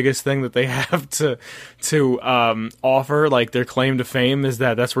 and the biggest thing that they have to offer, like their claim to fame, is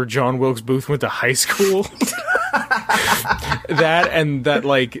that that's where John Wilkes Booth went to high school. that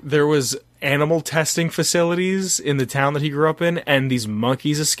like there was animal testing facilities in the town that he grew up in, and these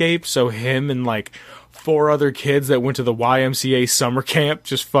monkeys escaped, so him and like 4 other kids that went to the YMCA summer camp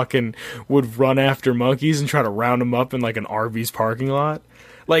just fucking would run after monkeys and try to round them up in like an Arby's parking lot.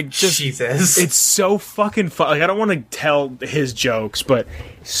 Like, just Jesus. It's so fucking fun. Like, I don't want to tell his jokes, but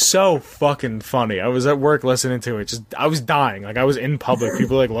so fucking funny. I was at work listening to it. I was dying. Like, I was in public.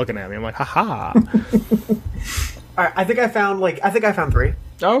 People like looking at me. I'm like, haha. All right, I think I found 3.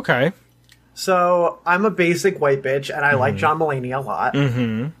 Okay. So I'm a basic white bitch, and I like John Mulaney a lot.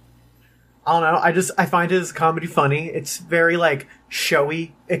 Mm-hmm. I don't know. I find his comedy funny. It's very like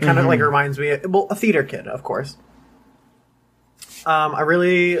showy. It kind of like reminds me a theater kid, of course. I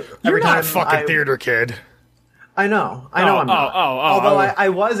really You're not a fucking theater kid. I know I'm not. Although I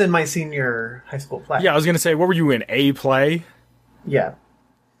was in my senior high school play. Yeah, I was gonna say, what were you in, a play? Yeah.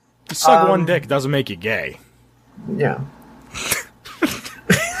 Suck one dick doesn't make you gay. Yeah.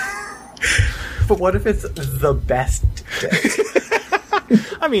 But what if it's the best dick?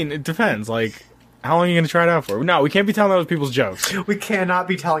 I mean, it depends. Like, how long are you going to try it out for? No, we can't be telling other people's jokes. We cannot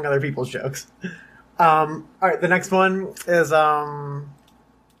be telling other people's jokes. All right, the next one is I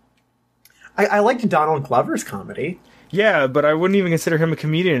liked Donald Glover's comedy. Yeah, but I wouldn't even consider him a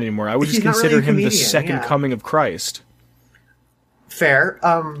comedian anymore. I would just consider him the second coming of Christ. Fair.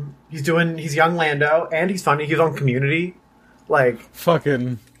 He's young Lando, and he's funny. He's on Community. Like,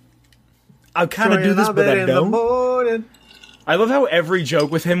 fucking, I kind of do this, but I don't. I love how every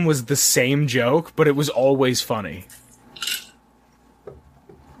joke with him was the same joke, but it was always funny.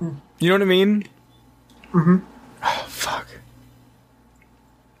 You know what I mean? Mm-hmm. Oh, fuck.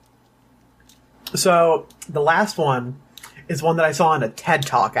 So, the last one is one that I saw on a TED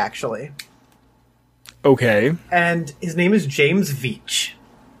Talk, actually. Okay. And his name is James Veitch.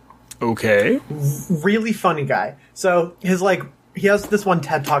 Okay. Really funny guy. So, he has this one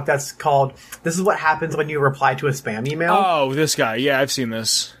TED Talk that's called, "This is what happens when you reply to a spam email." Oh, this guy. Yeah, I've seen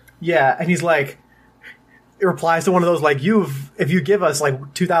this. Yeah, and he's like, it replies to one of those, like, if you give us, like,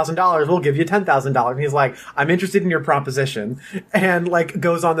 $2,000, we'll give you $10,000. And he's like, "I'm interested in your proposition." And, like,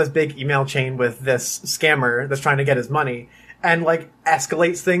 goes on this big email chain with this scammer that's trying to get his money. And, like,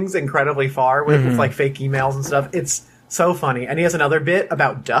 escalates things incredibly far with like, fake emails and stuff. It's so funny. And he has another bit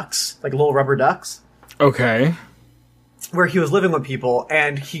about ducks, like little rubber ducks. Okay. Where he was living with people,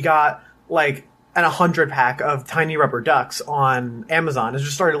 and he got, like, an 100-pack of tiny rubber ducks on Amazon and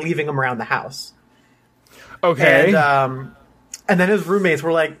just started leaving them around the house. Okay. And then his roommates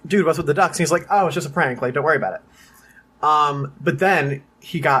were like, "Dude, what's with the ducks?" And he's like, "Oh, it's just a prank. Like, don't worry about it." But then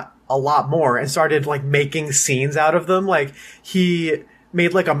he got a lot more and started, like, making scenes out of them. Like, he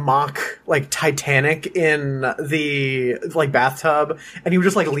made, like, a mock, like, Titanic in the, like, bathtub, and he would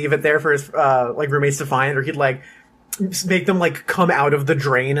just, like, leave it there for his, like, roommates to find, or he'd, like, make them, like, come out of the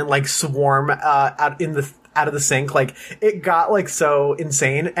drain and, like, swarm out of the sink. Like, it got, like, so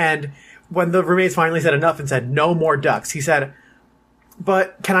insane. And when the roommates finally said enough and said, "No more ducks," he said,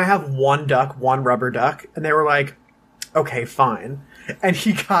 "But can I have one duck, one rubber duck?" And they were like, "Okay, fine." And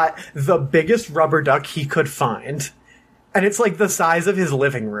he got the biggest rubber duck he could find. And it's, like, the size of his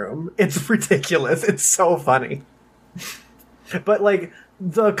living room. It's ridiculous. It's so funny. But, like,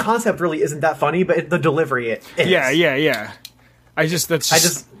 the concept really isn't that funny, but the delivery it is. Yeah.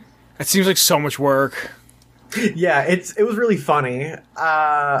 That seems like so much work. Yeah, it was really funny.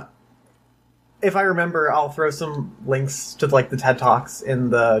 If I remember, I'll throw some links to, like, the TED Talks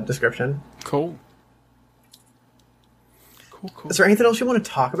in the description. Cool. Is there anything else you want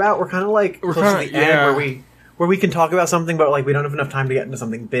to talk about? We're kind of, like, close to the end where we can talk about something, but, like, we don't have enough time to get into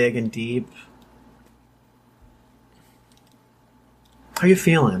something big and deep. How you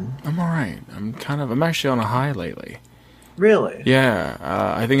feeling? I'm alright. I'm actually on a high lately. Really? Yeah.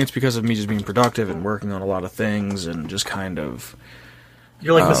 I think it's because of me just being productive and working on a lot of things and just kind of...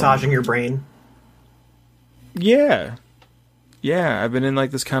 You're, like, massaging your brain? Yeah. Yeah, I've been in,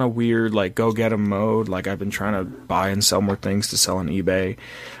 like, this kind of weird, like, go-get-em mode. Like, I've been trying to buy and sell more things to sell on eBay.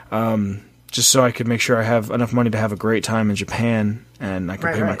 Just so I could make sure I have enough money to have a great time in Japan and I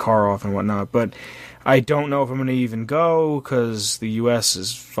can pay my car off and whatnot. But I don't know if I'm going to even go because the U.S.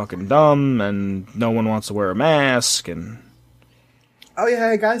 is fucking dumb and no one wants to wear a mask. And oh,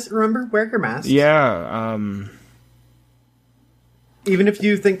 yeah, guys, remember, wear your mask. Yeah, even if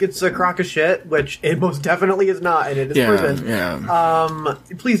you think it's a crock of shit, which it most definitely is not, and it is proven. Yeah.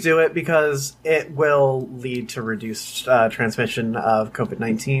 Please do it because it will lead to reduced transmission of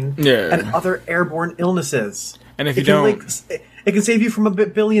COVID-19 and other airborne illnesses. And if you don't, it can save you from a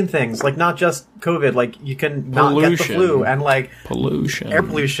billion things, like not just COVID. Like you can not get the flu and like air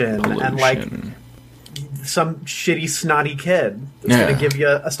pollution, and like some shitty snotty kid that's going to give you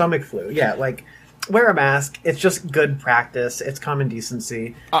a stomach flu. Yeah, like. Wear a mask. It's just good practice. It's common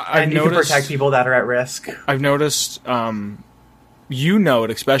decency. And you can protect people that are at risk. I've noticed, you know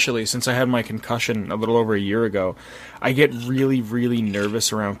it, especially since I had my concussion a little over a year ago, I get really, really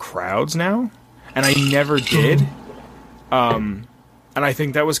nervous around crowds now. And I never did. And I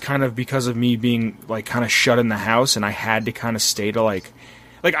think that was kind of because of me being, like, kind of shut in the house, and I had to kind of stay to, like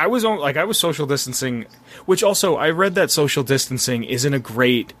I was social distancing, which also, I read that social distancing isn't a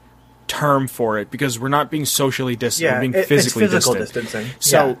great term for it because we're not being socially distant, we're being physically it's physical distant. Distancing.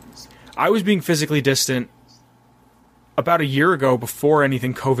 So I was being physically distant about a year ago before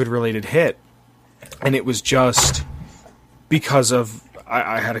anything COVID-related hit. And it was just because of...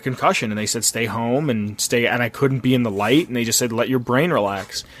 I had a concussion, and they said stay home and I couldn't be in the light, and they just said let your brain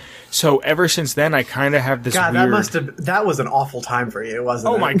relax. So ever since then, I kind of have this God, weird... that was an awful time for you,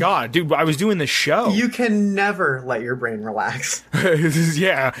 wasn't it? Oh my God, dude, I was doing the show. You can never let your brain relax.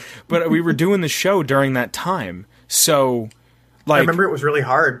 Yeah, but we were doing the show during that time. So, like... I remember it was really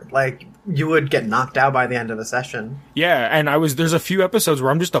hard. Like, you would get knocked out by the end of a session. Yeah, and there's a few episodes where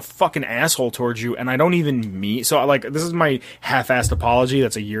I'm just a fucking asshole towards you, and I don't even mean... So, like, this is my half-assed apology.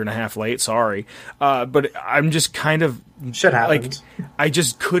 That's a year and a half late, sorry. But I'm just kind of... Shit happens. Like, I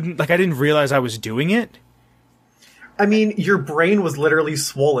just couldn't... Like, I didn't realize I was doing it. I mean, your brain was literally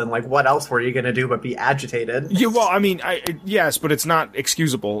swollen. Like, what else were you going to do but be agitated? Yeah, well, I mean, yes, but it's not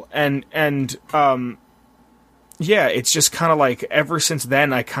excusable. Yeah, it's just kind of like, ever since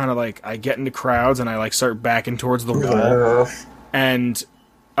then, I kind of like, I get into crowds and I like start backing towards the wall. And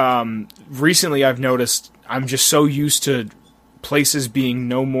recently I've noticed I'm just so used to places being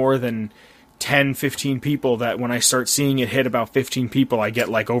no more than 10, 15 people that when I start seeing it hit about 15 people, I get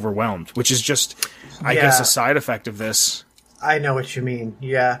like overwhelmed, which is just, I guess, a side effect of this. I know what you mean,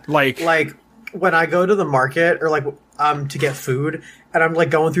 yeah. Like when I go to the market or like to get food and I'm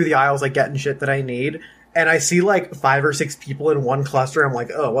like going through the aisles like getting shit that I need, and I see like 5 or 6 people in one cluster, I'm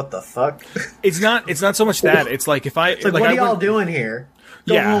like, oh, what the fuck? It's not so much that. It's like if I... It's like, what are y'all doing here?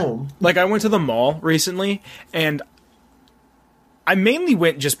 Go home. Like I went to the mall recently, and I mainly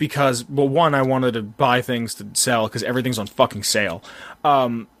went just because, well, one, I wanted to buy things to sell because everything's on fucking sale.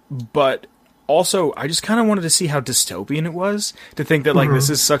 But also, I just kind of wanted to see how dystopian it was, to think that, like, this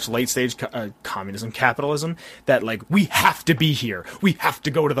is such late-stage communism, capitalism, that, like, we have to be here. We have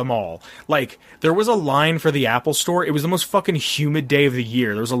to go to the mall. Like, there was a line for the Apple Store. It was the most fucking humid day of the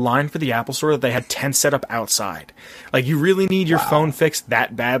year. There was a line for the Apple Store that they had tents set up outside. Like, you really need your phone fixed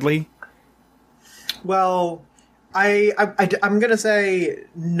that badly? Well, I'm going to say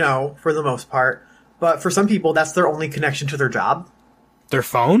no for the most part. But for some people, that's their only connection to their job. Their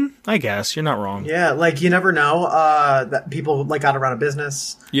phone? I guess. You're not wrong. Yeah, like, you never know that people, like, got to run a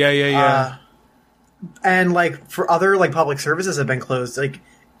business. Yeah. And, like, for other, like, public services have been closed, like,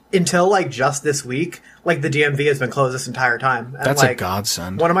 until, like, just this week, like, the DMV has been closed this entire time. And, that's like, a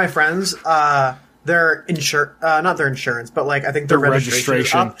godsend. One of my friends, their not their insurance, but, like, I think their registration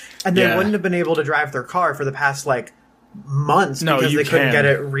is up, and they wouldn't have been able to drive their car for the past, like, months because they couldn't get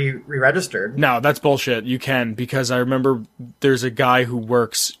it re-registered. No, that's bullshit. You can, because I remember there's a guy who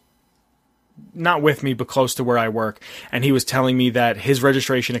works not with me but close to where I work, and he was telling me that his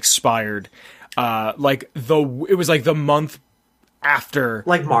registration expired it was like the month after,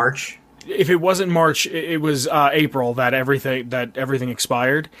 like March. If it wasn't March, it was April that everything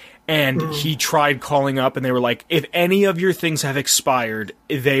expired. And he tried calling up, and they were like, "If any of your things have expired,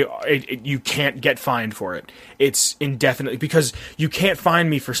 you can't get fined for it. It's indefinitely, because you can't fine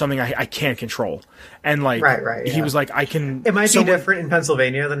me for something I can't control." And like, right, he was like, "I can." It might be different in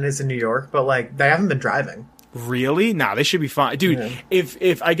Pennsylvania than it is in New York, but like, they haven't been driving. Really? Nah, they should be fine, dude. Yeah.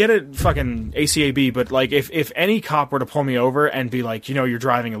 If I get a fucking ACAB, but like, if any cop were to pull me over and be like, you're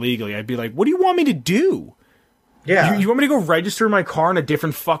driving illegally, I'd be like, what do you want me to do? Yeah. You want me to go register my car in a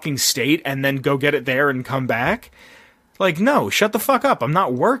different fucking state and then go get it there and come back? Like, no, shut the fuck up. I'm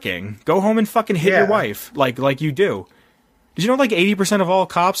not working. Go home and fucking hit your wife like you do. Did you know like 80% of all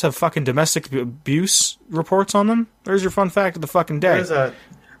cops have fucking domestic abuse reports on them? There's your fun fact of the fucking day.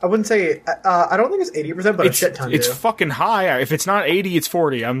 I wouldn't say, I don't think it's 80%, but a shit ton It's do. fucking high. If it's not 80, it's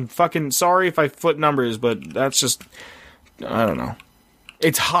 40. I'm fucking sorry if I flip numbers, but that's just, I don't know.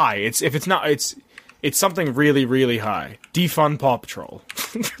 It's high. It's something really, really high. Defund Paw Patrol.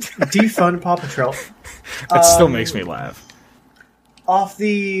 Defund Paw Patrol. That still makes me laugh. Off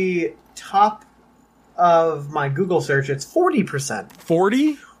the top of my Google search, it's 40%.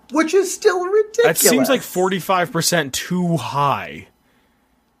 40? Which is still ridiculous. That seems like 45% too high.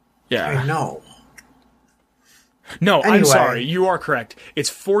 Yeah. I know. No, anyway. I'm sorry. You are correct. It's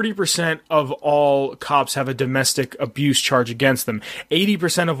 40% of all cops have a domestic abuse charge against them.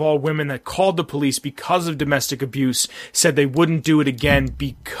 80% of all women that called the police because of domestic abuse said they wouldn't do it again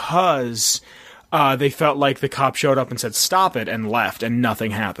because they felt like the cop showed up and said, stop it, and left, and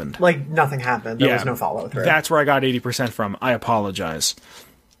nothing happened. Like, nothing happened. There was no follow-through. That's where I got 80% from. I apologize.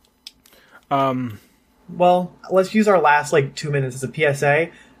 Well, let's use our last, 2 minutes as a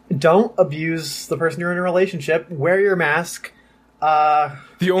PSA. Don't abuse the person you're in a relationship. Wear your mask.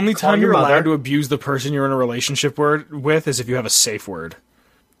 The only time you're allowed to abuse the person you're in a relationship with is if you have a safe word.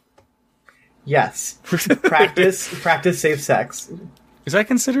 Yes. Practice safe sex. Is that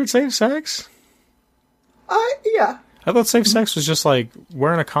considered safe sex? Yeah. I thought safe sex was just like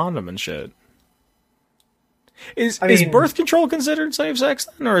wearing a condom and shit. Is birth control considered safe sex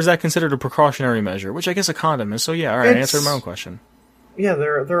then, or is that considered a precautionary measure? Which I guess a condom is. So yeah, all right, I answered my own question. Yeah,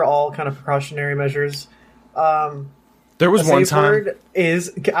 they're all kind of precautionary measures. There was one time. Word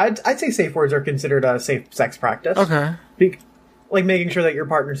is I'd say safe words are considered a safe sex practice. Okay. Like making sure that your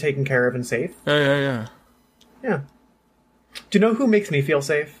partner's taken care of and safe. Yeah. Yeah. Do you know who makes me feel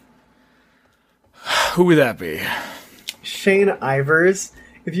safe? Who would that be? Shane Ivers.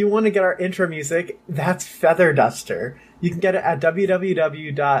 If you want to get our intro music, that's Feather Duster. You can get it at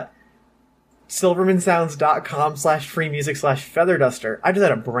www.silvermansounds.com/free music/featherduster. I just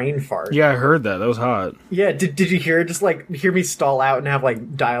had a brain fart. Yeah, I heard that. That was hot. Yeah, did you hear it? Just like hear me stall out and have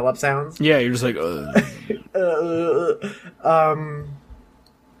like dial-up sounds? Yeah, you're just like,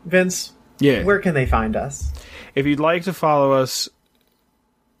 Vince, yeah. Where can they find us? If you'd like to follow us,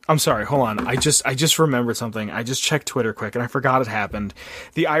 I'm sorry, hold on. I just remembered something. I just checked Twitter quick and I forgot it happened.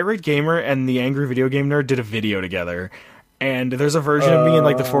 The Irate Gamer and the Angry Video Game Nerd did a video together. And there's a version of me in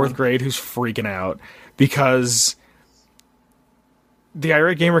like the 4th grade who's freaking out because the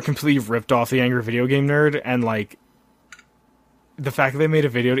Irate Gamer completely ripped off the Angry Video Game Nerd, and like the fact that they made a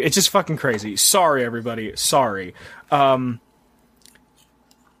video, it's just fucking crazy. Sorry, everybody. Sorry.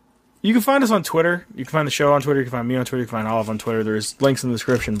 You can find us on Twitter. You can find the show on Twitter. You can find me on Twitter. You can find Olive on Twitter. There's links in the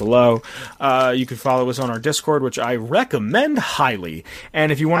description below. You can follow us on our Discord, which I recommend highly.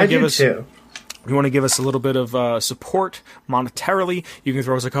 And if you want to give us... too. If you want to give us a little bit of support monetarily, you can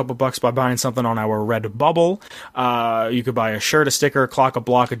throw us a couple bucks by buying something on our Redbubble. You could buy a shirt, a sticker, a clock, a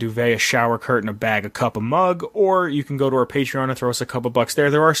block, a duvet, a shower curtain, a bag, a cup, a mug, or you can go to our Patreon and throw us a couple bucks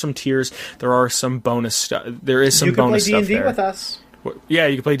there. There are some tiers. There are some bonus stuff. There is some bonus stuff there. You can play D&D with us. Yeah,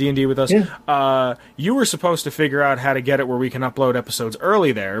 you can play D&D with us. Yeah. You were supposed to figure out how to get it where we can upload episodes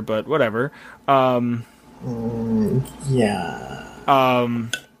early there, but whatever. Yeah.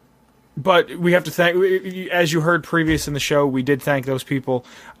 But we have to thank, as you heard previous in the show, we did thank those people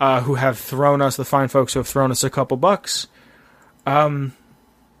who have thrown us, the fine folks who have thrown us a couple bucks. And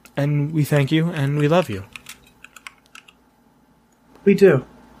we thank you, and we love you. We do.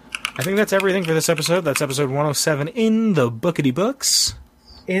 I think that's everything for this episode. That's episode 107 in the Bookity Books.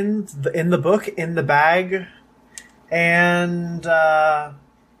 In the book, in the bag, and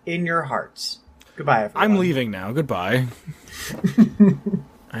in your hearts. Goodbye, everyone. I'm leaving now. Goodbye.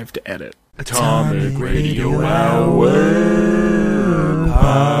 I have to edit. Atomic Radio Hour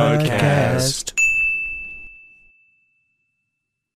Podcast.